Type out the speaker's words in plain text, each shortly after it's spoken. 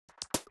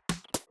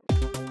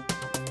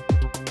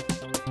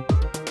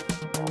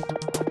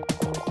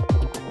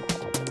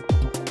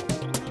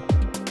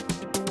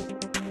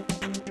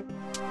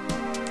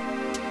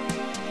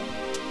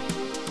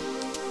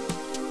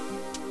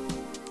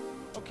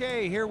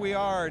here we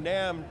are,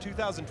 Namm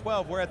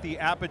 2012. We're at the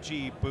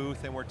Apogee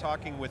booth and we're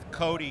talking with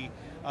Cody.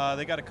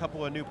 They got a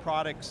couple of new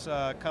products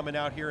coming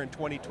out here in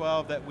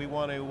 2012 that we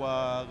want to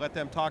let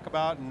them talk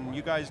about and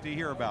you guys to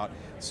hear about.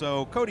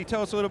 So Cody,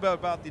 tell us a little bit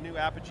about the new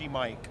Apogee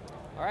mic.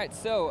 All right,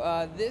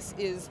 so this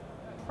is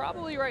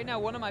probably right now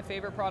one of my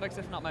favorite products,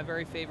 if not my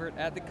very favorite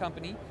at the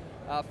company.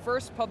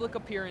 First public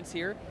appearance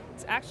here.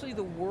 It's actually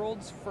the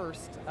world's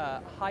first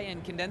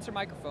high-end condenser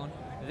microphone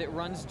that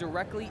runs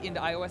directly into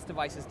iOS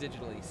devices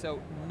digitally.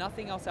 So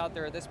nothing else out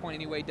there at this point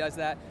anyway does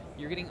that.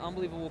 You're getting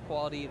unbelievable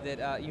quality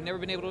that you've never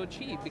been able to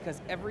achieve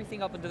because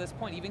everything up until this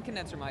point, even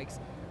condenser mics,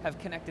 have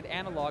connected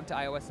analog to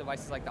iOS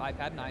devices like the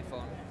iPad and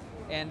iPhone.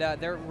 And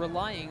they're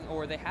relying,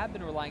 or they have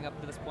been relying up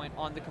to this point,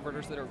 on the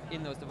converters that are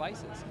in those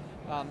devices.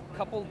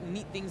 Couple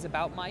neat things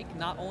about mic,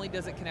 not only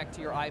does it connect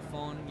to your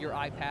iPhone, your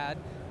iPad,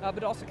 but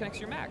it also connects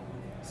to your Mac.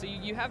 So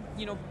you have,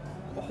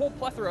 a whole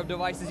plethora of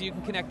devices you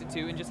can connect it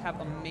to and just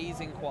have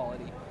amazing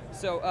quality.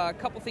 So a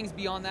couple things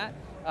beyond that.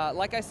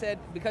 Like I said,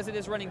 because it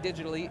is running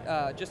digitally,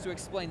 just to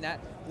explain that,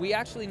 we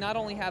actually not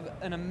only have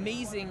an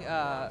amazing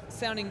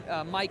sounding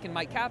mic and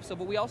mic capsule,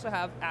 but we also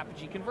have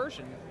Apogee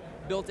conversion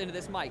built into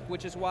this mic,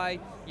 which is why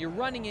you're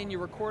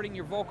recording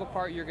your vocal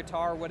part, your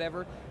guitar,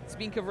 whatever. It's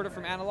being converted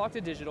from analog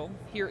to digital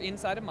here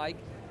inside a mic.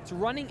 It's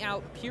running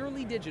out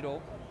purely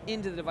digital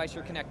into the device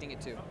you're connecting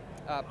it to.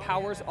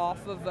 Powers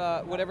off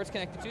of whatever it's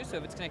connected to, so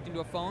if it's connecting to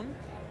a phone,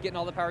 getting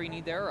all the power you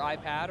need there, or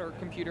iPad, or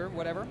computer,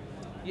 whatever.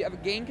 You have a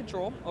gain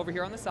control over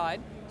here on the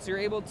side, so you're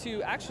able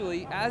to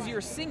actually, as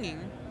you're singing,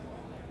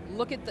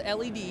 look at the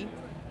LED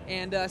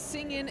and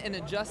sing in and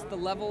adjust the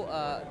level,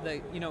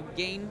 the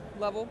gain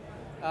level,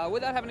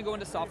 without having to go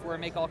into software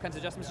and make all kinds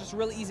of adjustments. It's just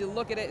really easy to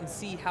look at it and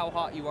see how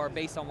hot you are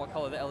based on what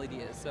color the LED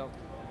is. So.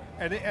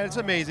 And it's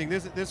amazing.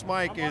 This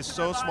mic is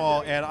so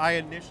small, and I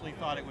initially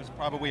thought it was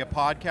probably a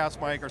podcast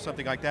mic or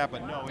something like that,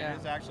 but no, it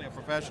is actually a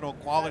professional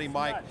quality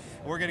mic.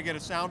 We're going to get a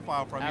sound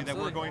file from you that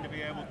we're going to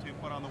be able to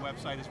put on the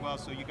website as well,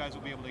 so you guys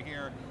will be able to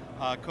hear.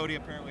 Cody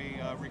apparently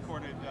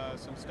recorded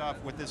some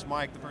stuff with this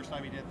mic. The first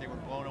time he did it, they were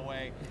blown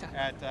away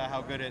at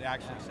how good it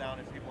actually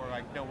sounded. People were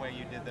like, no way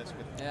you did this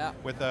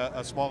with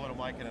a small little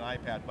mic and an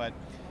iPad. But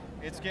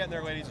it's getting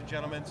there, ladies and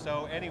gentlemen.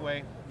 So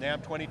anyway,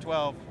 Namm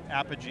 2012,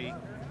 Apogee.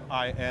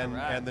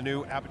 And the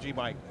new Apogee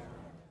mic.